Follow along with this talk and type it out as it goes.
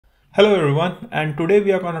Hello everyone, and today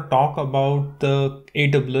we are going to talk about the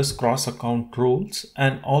AWS cross-account roles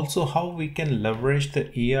and also how we can leverage the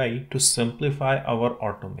AI to simplify our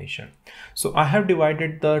automation. So I have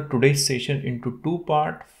divided the today's session into two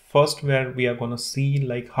parts. First, where we are going to see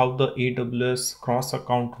like how the AWS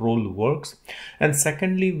cross-account role works, and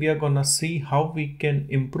secondly, we are going to see how we can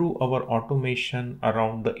improve our automation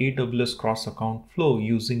around the AWS cross-account flow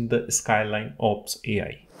using the SkylineOps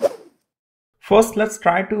AI. First, let's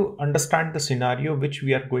try to understand the scenario which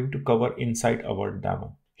we are going to cover inside our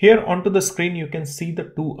demo. Here onto the screen, you can see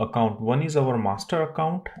the two accounts. One is our master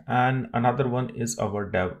account and another one is our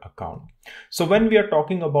dev account. So when we are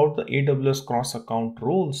talking about the AWS cross account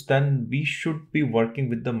roles, then we should be working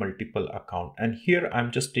with the multiple account. And here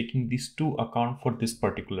I'm just taking these two accounts for this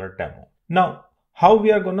particular demo. Now, how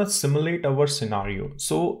we are going to simulate our scenario.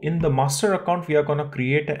 So in the master account, we are going to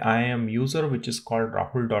create an IAM user, which is called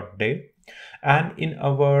rahul.dev. And in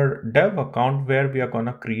our dev account, where we are going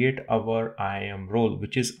to create our IAM role,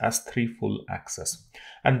 which is S3 full access.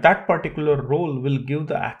 And that particular role will give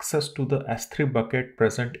the access to the S3 bucket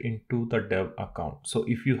present into the dev account. So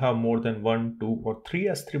if you have more than 1, 2 or 3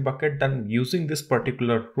 S3 bucket, then using this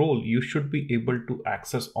particular role, you should be able to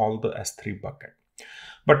access all the S3 bucket.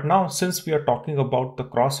 But now, since we are talking about the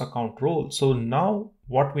cross account role, so now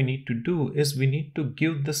what we need to do is we need to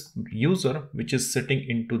give this user, which is sitting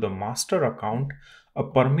into the master account, a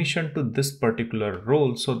permission to this particular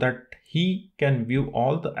role so that he can view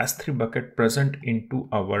all the S3 bucket present into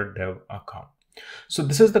our dev account. So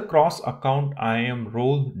this is the cross account IAM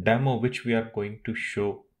role demo, which we are going to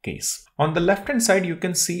show case. On the left hand side, you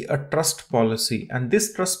can see a trust policy, and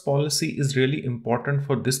this trust policy is really important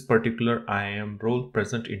for this particular IAM role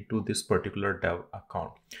present into this particular dev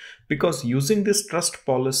account, because using this trust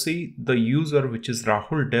policy, the user, which is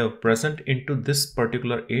Rahul Dev, present into this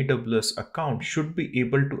particular AWS account should be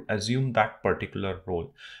able to assume that particular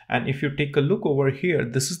role. And if you take a look over here,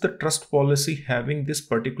 this is the trust policy having this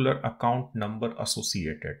particular account number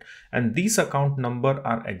associated, and these account number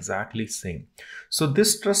are exactly same. So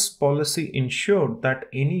this trust policy ensured that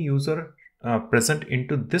any user present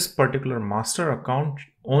into this particular master account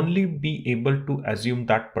only be able to assume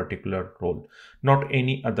that particular role, not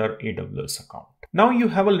any other AWS account. Now you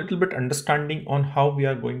have a little bit understanding on how we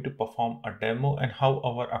are going to perform a demo and how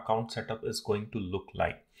our account setup is going to look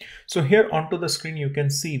like. So here onto the screen, you can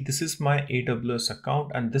see this is my AWS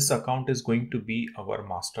account, and this account is going to be our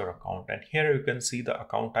master account. And here you can see the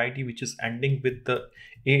account ID, which is ending with the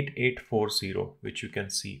 8840, which you can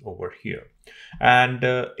see over here. And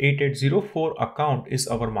 8804 account is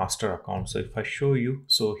our master account. So if I show you,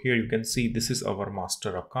 so here you can see this is our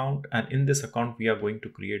master account, and in this account we are going to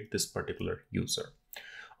create this particular user.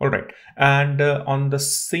 All right, and on the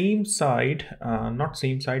same side, not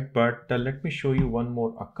same side, but let me show you one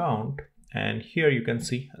more account. And here you can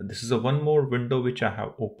see this is a one more window which I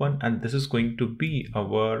have opened, and this is going to be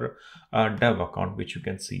our dev account, which you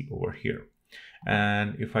can see over here.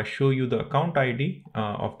 And if I show you the account ID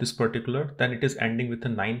of this particular, then it is ending with a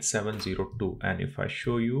 9702. And if I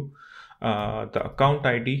show you the account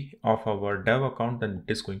ID of our dev account, then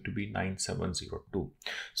it is going to be 9702.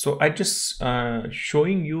 So I just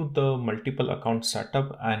showing you the multiple account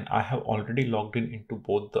setup, and I have already logged in into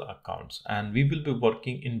both the accounts, and we will be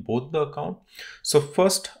working in both the account. So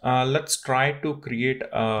first, let's try to create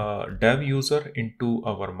a dev user into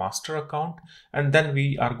our master account, and then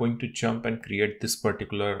we are going to jump and create this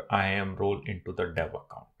particular IAM role into the dev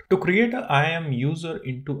account. To create an IAM user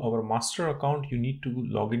into our master account, you need to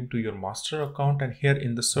log into your master account, and here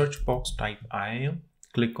in the search box type IAM,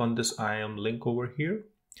 click on this IAM link over here.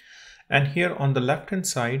 And here on the left hand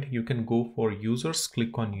side, you can go for users,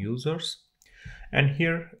 click on users, and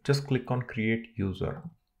here just click on create user.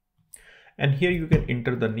 And here you can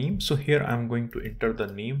enter the name. So here I'm going to enter the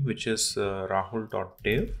name, which is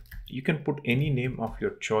rahul.dev. You can put any name of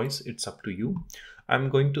your choice, it's up to you. I'm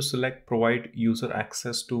going to select provide user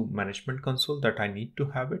access to management console, that I need to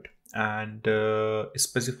have it, and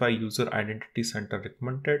specify user identity center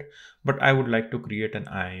recommended, but I would like to create an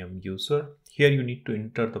IAM user. Here you need to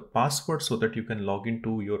enter the password so that you can log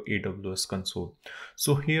into your AWS console.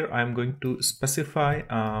 So here I'm going to specify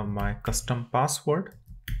my custom password.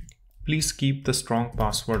 Please keep the strong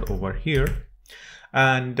password over here.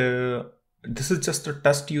 And this is just a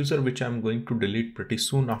test user which I'm going to delete pretty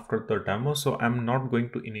soon after the demo. So I'm not going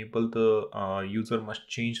to enable the user must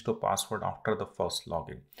change the password after the first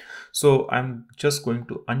login. So I'm just going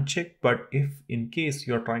to uncheck, but if in case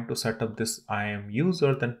you're trying to set up this IAM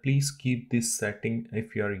user, then please keep this setting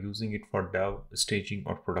if you are using it for dev, staging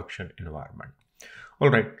or production environment. All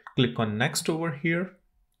right, click on next over here.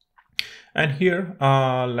 And here,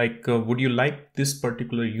 would you like this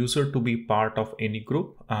particular user to be part of any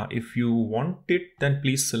group? If you want it, then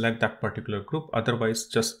please select that particular group. Otherwise,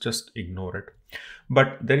 just ignore it.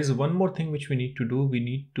 But there is one more thing which we need to do. We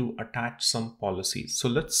need to attach some policies. So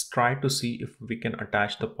let's try to see if we can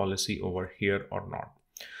attach the policy over here or not.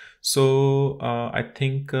 So I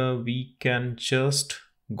think we can just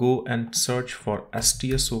go and search for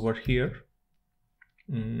STS over here.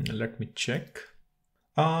 Let me check.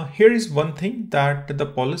 Here is one thing, that the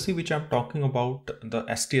policy which I'm talking about, the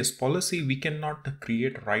STS policy, we cannot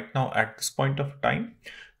create right now at this point of time.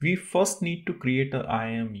 We first need to create an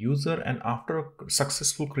IAM user, and after a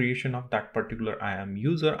successful creation of that particular IAM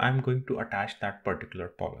user, I'm going to attach that particular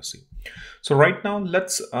policy. So right now,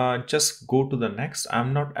 let's just go to the next.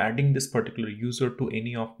 I'm not adding this particular user to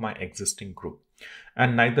any of my existing group,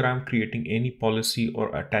 and neither I'm creating any policy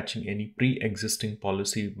or attaching any pre-existing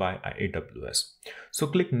policy by AWS. So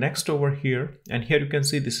click next over here, and here you can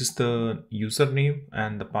see this is the username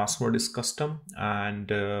and the password is custom, and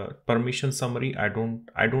permission summary, I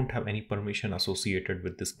don't have any permission associated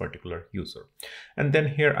with this particular user. And then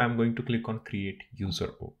here I'm going to click on create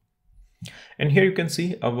user. And here you can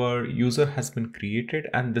see our user has been created,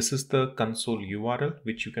 and this is the console URL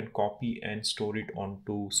which you can copy and store it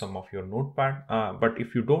onto some of your notepad. But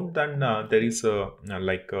if you don't, then there is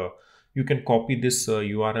you can copy this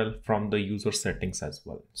URL from the user settings as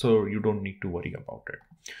well. So you don't need to worry about it.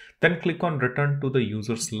 Then click on return to the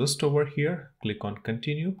users list over here. Click on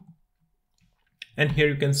continue. And here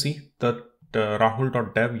you can see that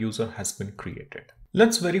Rahul.dev user has been created.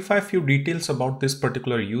 Let's verify a few details about this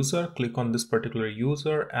particular user. Click on this particular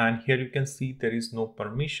user, and here you can see there is no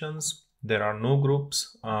permissions, there are no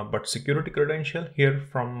groups, but security credential. Here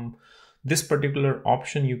from this particular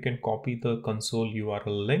option, you can copy the console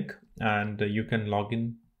URL link and you can log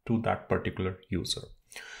in to that particular user.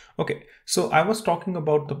 Okay, so I was talking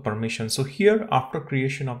about the permission. So here, after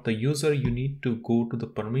creation of the user, you need to go to the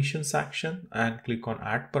permission section and click on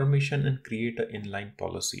add permission and create an inline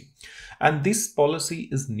policy. And this policy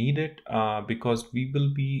is needed because we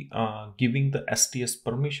will be giving the STS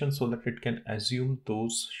permission so that it can assume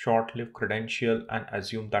those short-lived credential and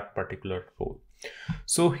assume that particular role.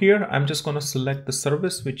 So here I'm just going to select the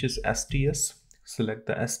service, which is STS. Select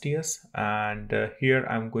the STS, and here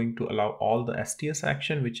I'm going to allow all the STS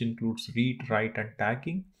action, which includes read, write, and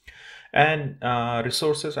tagging. And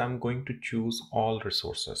resources, I'm going to choose all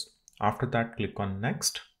resources. After that, click on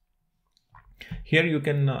next. Here you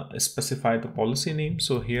can specify the policy name.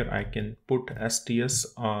 So here I can put STS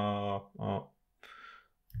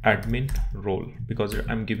admin role, because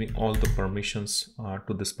I'm giving all the permissions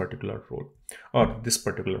to this particular role or this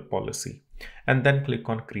particular policy. And then click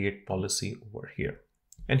on create policy over here.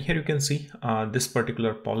 And here you can see this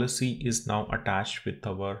particular policy is now attached with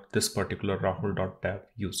this particular Rahul.dev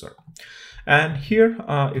user. And here,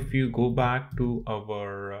 if you go back to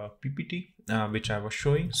our PPT, which I was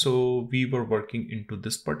showing, so we were working into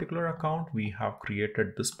this particular account. We have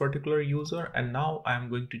created this particular user, and now I'm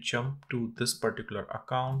going to jump to this particular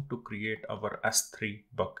account to create our S3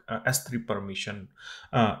 permission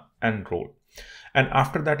and role. And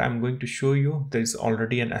after that, I'm going to show you there is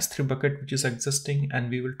already an S3 bucket which is existing, and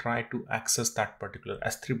we will try to access that particular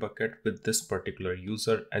S3 bucket with this particular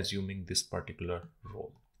user, assuming this particular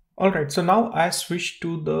role. Alright, so now I switch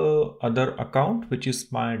to the other account, which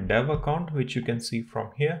is my dev account, which you can see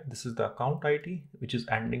from here. This is the account ID, which is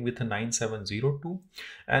ending with a 9702.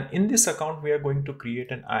 And in this account, we are going to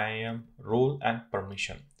create an IAM role and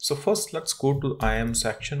permission. So first, let's go to IAM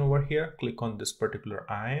section over here. Click on this particular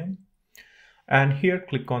IAM. And here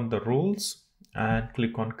click on the roles and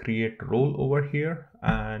click on create role over here.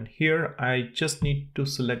 And here I just need to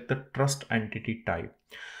select the trust entity type.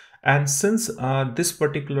 And since this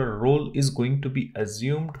particular role is going to be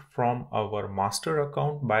assumed from our master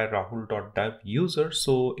account by Rahul.dev user,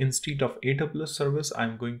 so instead of AWS service,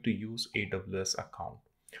 I'm going to use AWS account.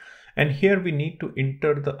 And here we need to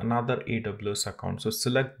enter another AWS account. So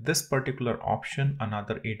select this particular option,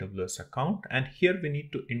 another AWS account, and here we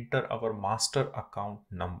need to enter our master account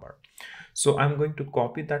number. So I'm going to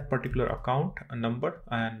copy that particular account number,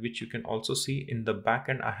 and which you can also see in the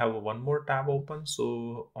backend. I have one more tab open.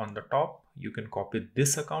 So on the top, you can copy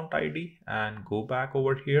this account ID and go back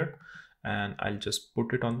over here, and I'll just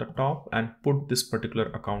put it on the top and put this particular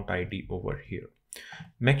account ID over here.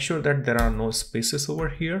 Make sure that there are no spaces over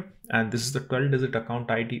here, and this is the 12-digit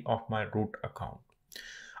account ID of my root account.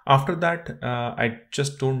 After that, I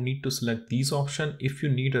just don't need to select these options. If you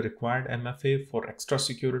need a required MFA for extra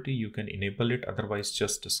security, you can enable it, otherwise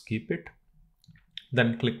just skip it.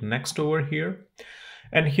 Then click next over here.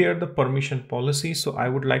 And here the permission policy. So I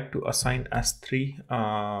would like to assign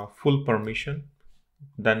S3 full permission.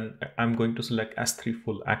 Then I'm going to select S3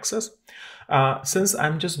 full access. Since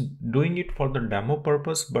I'm just doing it for the demo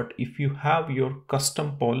purpose, but if you have your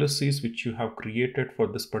custom policies which you have created for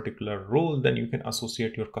this particular role, then you can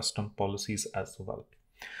associate your custom policies as well.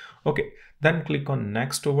 Okay, then click on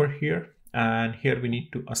next over here. And here we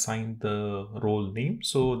need to assign the role name.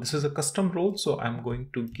 So this is a custom role. So I'm going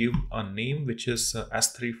to give a name which is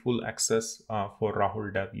S3 full access for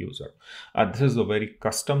Rahul Dev user. This is a very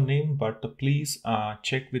custom name, but please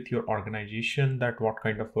check with your organization that what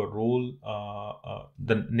kind of a role,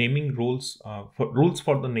 the naming rules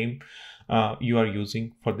for the name you are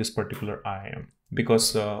using for this particular IAM.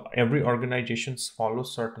 Because every organizations follow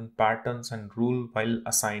certain patterns and rule while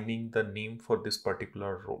assigning the name for this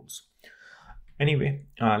particular roles. Anyway,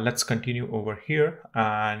 let's continue over here.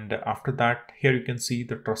 And after that, here you can see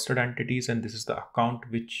the trusted entities, and this is the account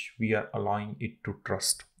which we are allowing it to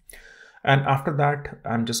trust. And after that,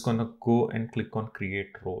 I'm just going to go and click on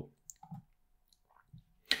create role.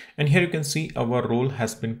 And here you can see our role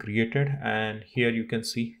has been created, and here you can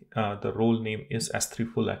see the role name is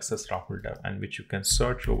S3 full access Rahul Dev, and which you can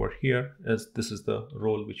search over here as this is the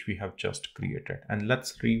role which we have just created. And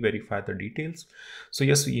let's re-verify the details. So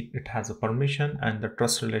yes, it has a permission and the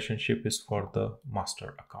trust relationship is for the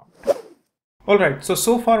master account. Alright,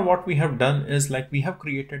 so far what we have done is like we have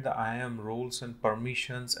created the IAM roles and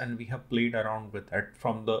permissions, and we have played around with it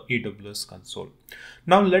from the AWS console.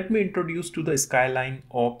 Now let me introduce to the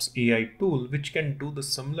SkylineOps AI tool, which can do the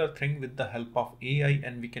similar thing with the help of AI,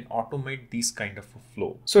 and we can automate these kind of a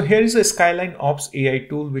flow. So here is a SkylineOps AI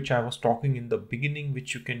tool which I was talking in the beginning,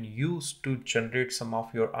 which you can use to generate some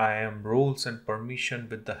of your IAM roles and permission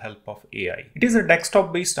with the help of AI. It is a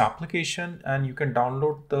desktop based application, and you can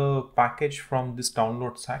download the package from this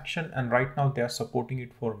download section, and right now they are supporting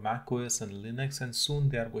it for Mac OS and Linux, and soon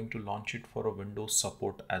they are going to launch it for a Windows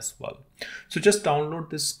support as well. So just download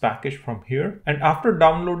this package from here, and after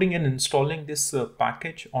downloading and installing this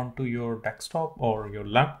package onto your desktop or your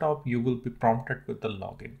laptop, you will be prompted with the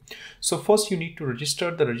login. So first you need to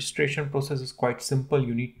register. The registration process is quite simple.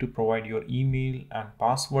 You need to provide your email and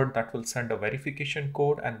password that will send a verification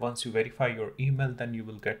code, and once you verify your email, then you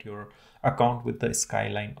will get your account with the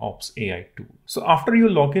SkylineOps AI tool. So after you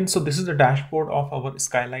log in, so this is the dashboard of our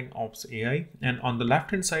SkylineOps AI, and on the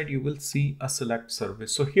left hand side you will see a select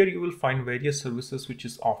service. So here you will find various services which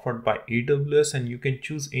is offered by AWS, and you can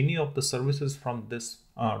choose any of the services from this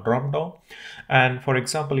drop down. And for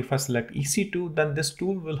example, if I select EC2, then this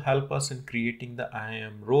tool will help us in creating the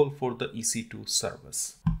IAM role for the EC2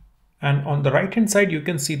 service. And on the right hand side, you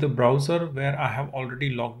can see the browser where I have already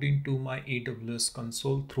logged into my AWS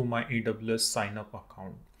console through my AWS sign up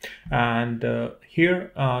account. And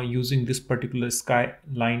here using this particular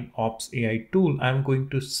SkylineOps AI tool, I'm going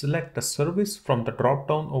to select a service from the drop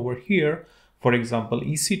down over here, for example,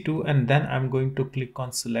 EC2, and then I'm going to click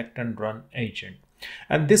on select and run agent.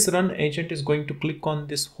 And this run agent is going to click on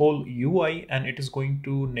this whole UI, and it is going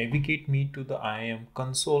to navigate me to the IAM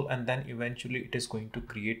console, and then eventually it is going to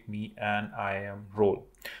create me an IAM role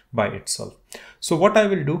by itself. So what I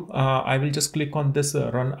will do, I will just click on this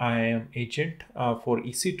run IAM agent for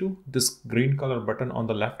EC2, this green color button on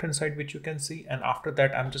the left hand side, which you can see. And after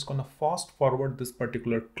that, I'm just going to fast forward this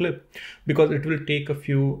particular clip because it will take a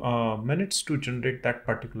few minutes to generate that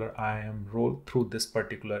particular IAM role through this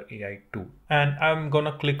particular AI tool. And I'm going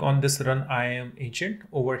to click on this run IAM agent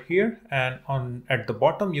over here, and at the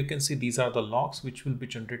bottom you can see these are the logs which will be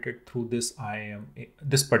generated through this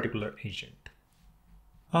this particular agent.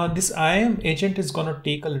 This IAM agent is going to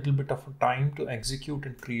take a little bit of time to execute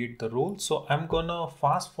and create the role. So I'm going to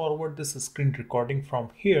fast forward this screen recording from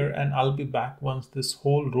here, and I'll be back once this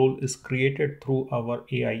whole role is created through our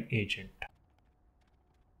AI agent.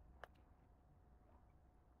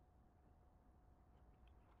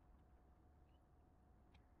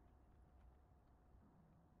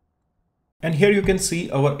 And here you can see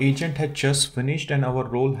our agent had just finished and our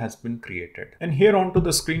role has been created. And here onto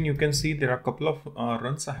the screen, you can see there are a couple of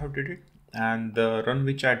runs I have did it. And the run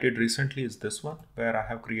which I did recently is this one, where I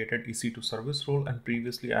have created EC2 service role. And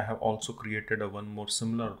previously I have also created one more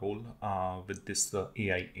similar role with this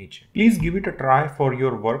AI agent. Please give it a try for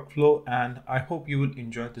your workflow, and I hope you will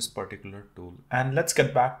enjoy this particular tool. And let's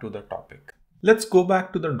get back to the topic. Let's go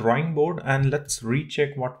back to the drawing board and let's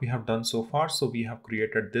recheck what we have done so far. So we have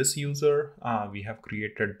created this user, we have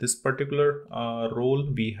created this particular role,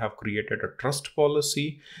 we have created a trust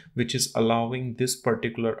policy, which is allowing this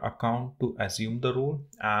particular account to assume the role,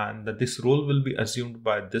 and this role will be assumed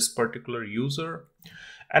by this particular user.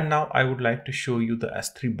 And now I would like to show you the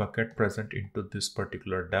S3 bucket present into this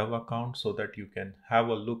particular dev account so that you can have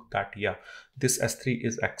a look that, yeah, this S3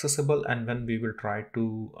 is accessible, and when we will try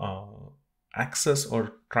to access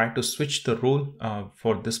or try to switch the role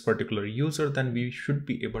for this particular user, then we should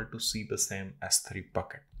be able to see the same S3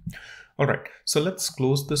 bucket. All right, so let's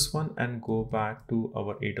close this one and go back to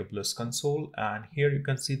our AWS console. And here you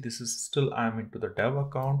can see this is still, I'm into the dev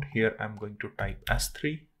account. Here I'm going to type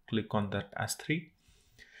S3, click on that S3.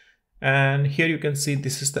 And here you can see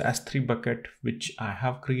this is the S3 bucket which I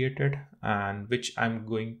have created and which I'm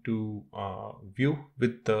going to view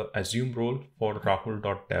with the assume role for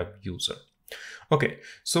rahul.dev user. Okay,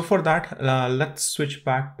 so for that, let's switch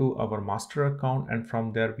back to our master account, and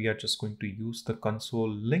from there we are just going to use the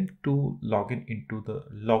console link to logging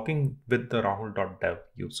with the rahul.dev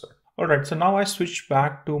user. All right, so now I switch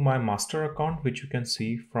back to my master account, which you can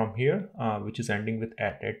see from here, which is ending with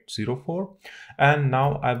 8804. And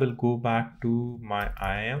now I will go back to my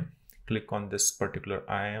IAM, click on this particular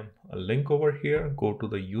IAM link over here, go to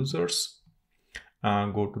the users.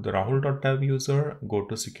 Go to the rahul.dev user, go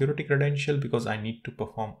to security credential because I need to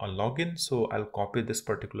perform a login. So I'll copy this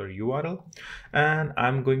particular URL and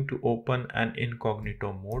I'm going to open an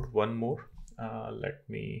incognito mode. One more. Let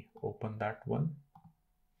me open that one.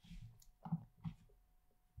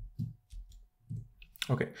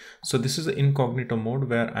 Okay, so this is the incognito mode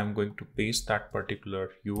where I'm going to paste that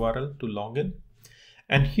particular URL to login.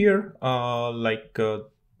 And here,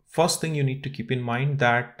 first thing you need to keep in mind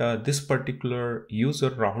that this particular user,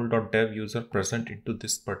 rahul.dev user, present into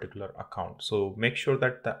this particular account. So make sure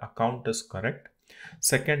that the account is correct.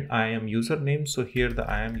 Second, IAM username. So here the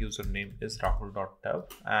IAM username is rahul.dev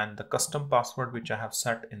and the custom password which I have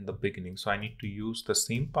set in the beginning. So I need to use the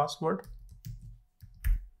same password.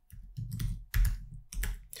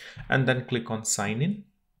 And then click on sign in.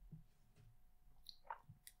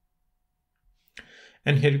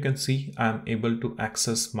 And here you can see I'm able to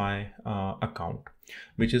access my account,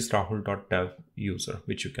 which is rahul.dev user,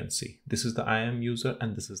 which you can see. This is the IAM user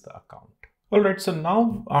and this is the account. All right, so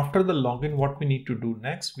now after the login, what we need to do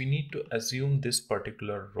next, we need to assume this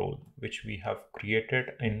particular role, which we have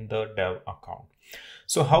created in the dev account.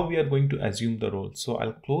 So how we are going to assume the role? So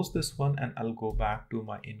I'll close this one and I'll go back to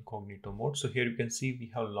my incognito mode. So here you can see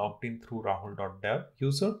we have logged in through rahul.dev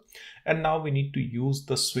user. And now we need to use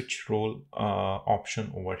the switch role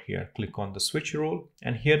option over here. Click on the switch role.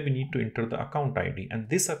 And here we need to enter the account ID. And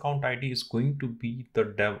this account ID is going to be the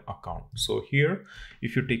dev account. So here,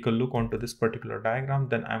 if you take a look onto this particular diagram,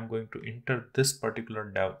 then I'm going to enter this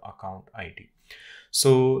particular dev account ID.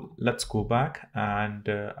 So let's go back and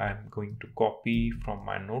I'm going to copy from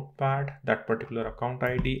my notepad that particular account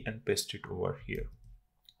ID and paste it over here.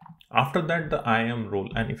 After that, the IAM role.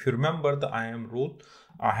 And if you remember the IAM role,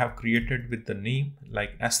 I have created with the name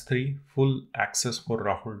like S3 full access for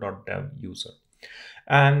rahul.dev user.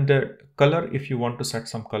 And color, if you want to set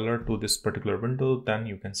some color to this particular window, then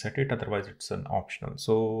you can set it. Otherwise, it's an optional.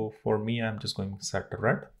 So for me, I'm just going to set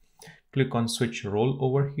red. Click on switch role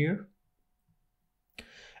over here.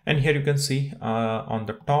 And here you can see on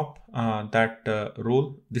the top that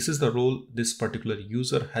role, this is the role this particular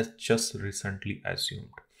user has just recently assumed.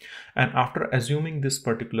 And after assuming this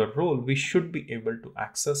particular role, we should be able to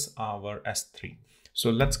access our S3. So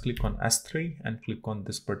let's click on S3 and click on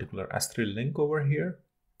this particular S3 link over here.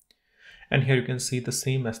 And here you can see the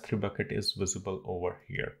same S3 bucket is visible over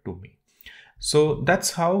here to me. So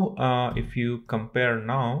that's how, if you compare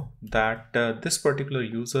now that this particular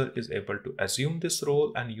user is able to assume this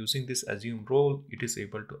role, and using this assume role, it is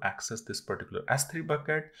able to access this particular S3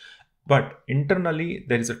 bucket. But internally,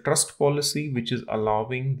 there is a trust policy which is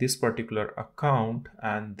allowing this particular account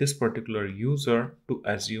and this particular user to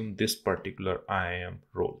assume this particular IAM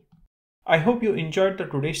role. I hope you enjoyed the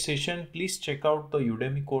today's session. Please check out the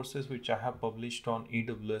Udemy courses which I have published on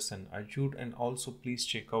AWS and Azure, and also please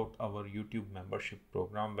check out our YouTube membership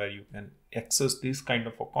program where you can access this kind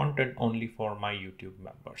of a content only for my YouTube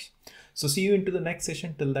members. So see you into the next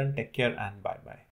session. Till then, take care and bye bye.